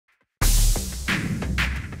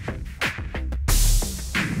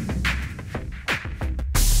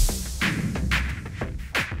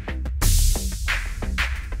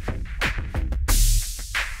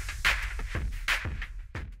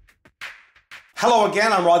Hello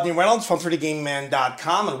again, I'm Rodney Reynolds from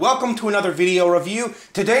 3dgamingman.com and welcome to another video review.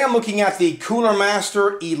 Today I'm looking at the Cooler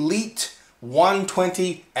Master Elite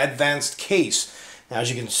 120 Advanced Case. Now, as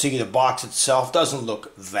you can see, the box itself doesn't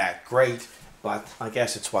look that great, but I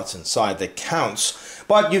guess it's what's inside that counts.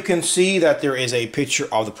 But you can see that there is a picture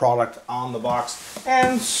of the product on the box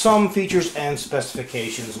and some features and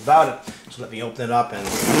specifications about it. So let me open it up and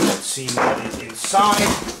let's see what is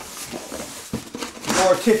inside.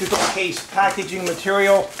 More typical case packaging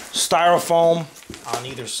material, styrofoam on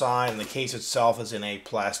either side, and the case itself is in a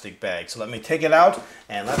plastic bag. So let me take it out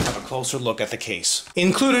and let's have a closer look at the case.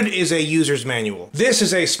 Included is a user's manual. This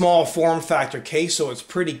is a small form factor case, so it's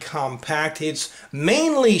pretty compact. It's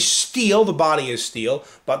mainly steel, the body is steel,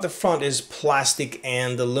 but the front is plastic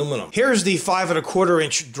and aluminum. Here's the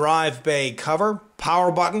 5¼ drive bay cover.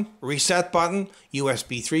 Power button, reset button,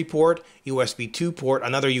 USB 3 port, USB 2 port,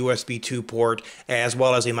 another USB 2 port, as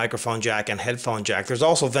well as a microphone jack and headphone jack. There's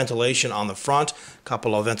also ventilation on the front, a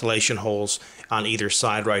couple of ventilation holes on either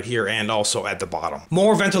side right here and also at the bottom.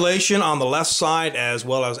 More ventilation on the left side as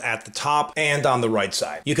well as at the top and on the right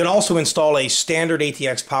side. You can also install a standard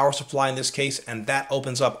ATX power supply in this case, and that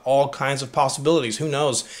opens up all kinds of possibilities. Who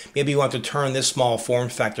knows, maybe you want to turn this small form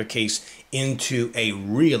factor case into a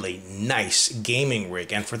really nice gaming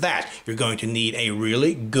rig, and for that you're going to need a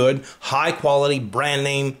really good high quality brand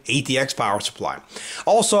name ATX power supply.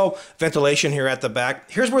 Also ventilation here at the back.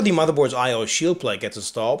 Here's where the motherboard's I/O shield plate gets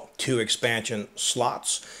installed, 2 expansion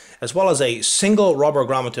slots, as well as a single rubber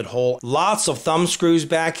grommeted hole. Lots of thumb screws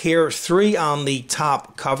back here, 3 on the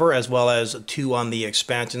top cover as well as 2 on the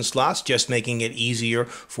expansion slots, just making it easier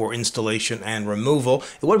for installation and removal.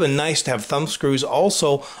 It would have been nice to have thumb screws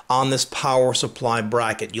also on this power supply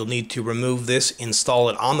bracket. You'll need to remove this, install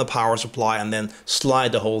it on the power supply, and then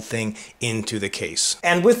slide the whole thing into the case.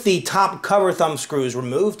 And with the top cover thumb screws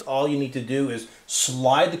removed, all you need to do is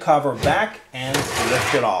slide the cover back and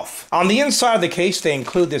lift it off. On the inside of the case, they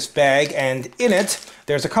include this bag, and in it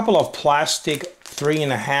there's a couple of plastic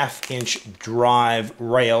 3.5-inch drive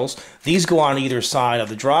rails. These go on either side of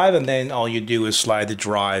the drive, and then all you do is slide the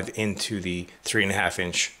drive into the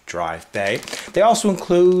 3.5-inch drive bay. They also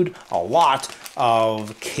include a lot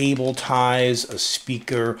of cable ties, a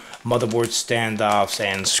speaker, motherboard standoffs,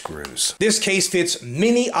 and screws. This case fits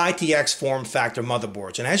mini-ITX form factor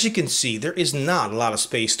motherboards, and as you can see, there is not a lot of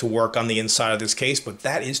space to work on the inside of this case, but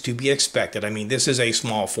that is to be expected. I mean, this is a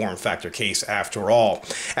small form factor case after all.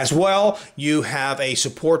 As well, you have a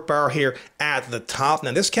support bar here at the top.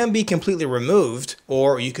 Now, this can be completely removed,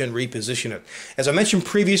 or you can reposition it. As I mentioned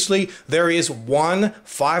previously, there is one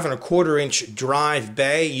 5¼ drive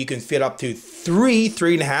bay. You can fit up to 3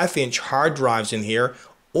 3.5-inch hard drives in here,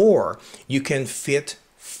 or you can fit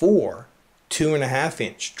 4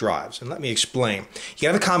 2.5-inch drives. And let me explain. You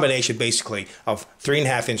have a combination basically of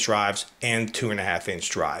 3.5-inch drives and 2.5-inch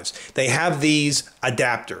drives. They have these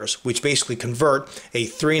adapters which basically convert a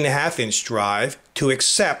 3.5-inch drive to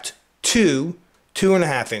accept 2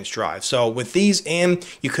 2.5-inch drives. So with these in,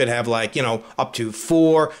 you could have, like, you know, up to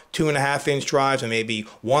 4 2.5-inch drives and maybe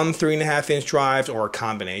 1 3.5-inch drives, or a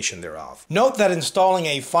combination thereof. Note that installing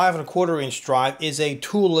a 5¼ drive is a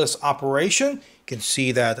toolless operation. You can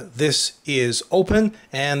see that this is open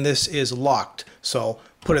and this is locked. So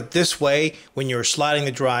put it this way when you're sliding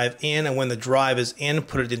the drive in, and when the drive is in,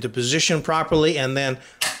 put it into position properly and then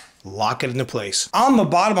lock it into place. On the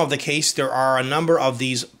bottom of the case, there are a number of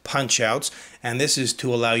these punch outs, and this is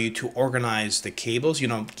to allow you to organize the cables, you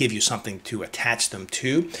know, give you something to attach them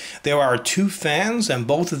to. There are 2 fans, and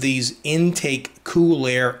both of these intake cool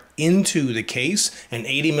air into the case, an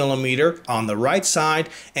 80mm on the right side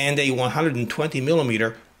and a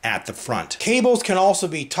 120mm at the front. Cables can also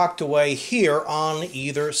be tucked away here on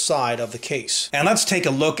either side of the case. And let's take a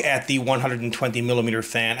look at the 120mm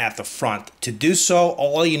fan at the front. To do so,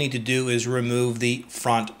 all you need to do is remove the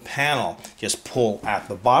front panel. Just pull at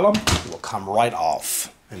the bottom, it will come right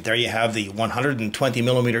off. And there you have the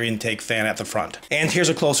 120mm intake fan at the front. And here's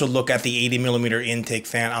a closer look at the 80mm intake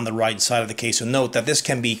fan on the right side of the case. And note that this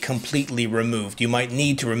can be completely removed. You might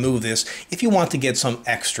need to remove this if you want to get some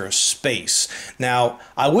extra space. Now,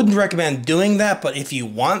 I wouldn't recommend doing that, but if you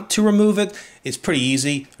want to remove it, it's pretty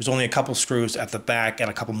easy. There's only a couple screws at the back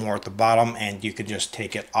and a couple more at the bottom, and you can just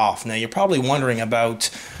take it off. Now, you're probably wondering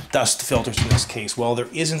about dust filters in this case. Well, there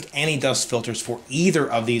isn't any dust filters for either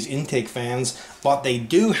of these intake fans, but they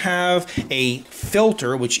do have a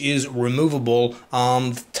filter which is removable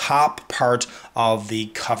on the top part of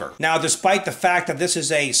the cover. Now, despite the fact that this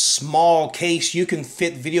is a small case, you can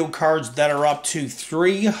fit video cards that are up to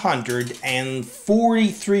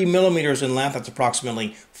 343 millimeters in length. That's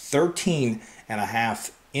approximately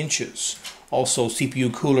 13.5 inches. Also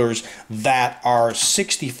CPU coolers that are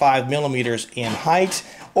 65 millimeters in height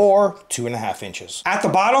or 2.5 inches. At the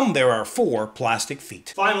bottom, there are 4 plastic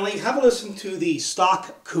feet. Finally, have a listen to the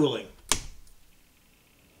stock cooling.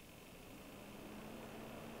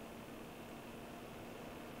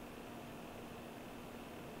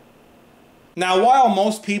 Now, while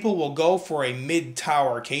most people will go for a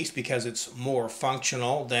mid-tower case because it's more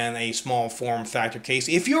functional than a small form factor case,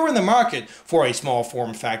 if you're in the market for a small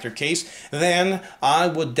form factor case, then I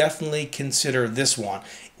would definitely consider this one.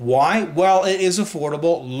 Why? Well, it is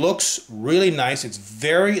affordable, looks really nice, it's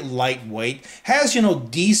very lightweight, has,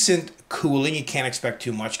 decent cooling. You can't expect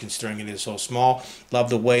too much considering it is so small. Love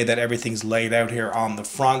the way that everything's laid out here on the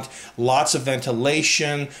front. Lots of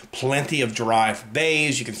ventilation, plenty of drive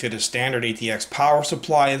bays. You can fit a standard ATX power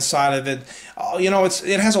supply inside of it.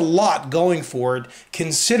 It has a lot going for it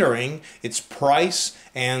considering its price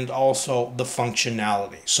and also the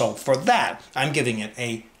functionality. So for that, I'm giving it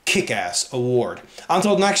a kick-ass award.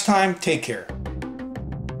 Until next time, take care.